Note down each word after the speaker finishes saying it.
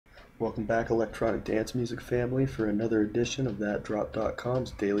Welcome back, electronic dance music family, for another edition of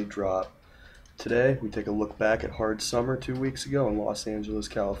thatDROP.com's Daily Drop. Today, we take a look back at Hard Summer 2 weeks ago in Los Angeles,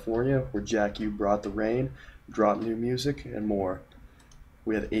 California, where Jack U brought the rain, dropped new music, and more.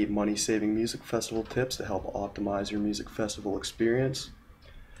 We had 8 money-saving music festival tips to help optimize your music festival experience.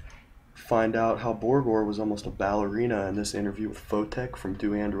 Find out how Borgore was almost a ballerina in this interview with Photek from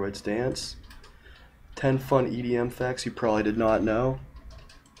Do Androids Dance. 10 fun EDM facts you probably did not know.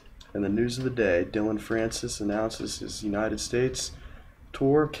 And the news of the day, Dillon announces his United States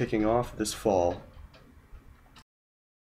tour kicking off this fall.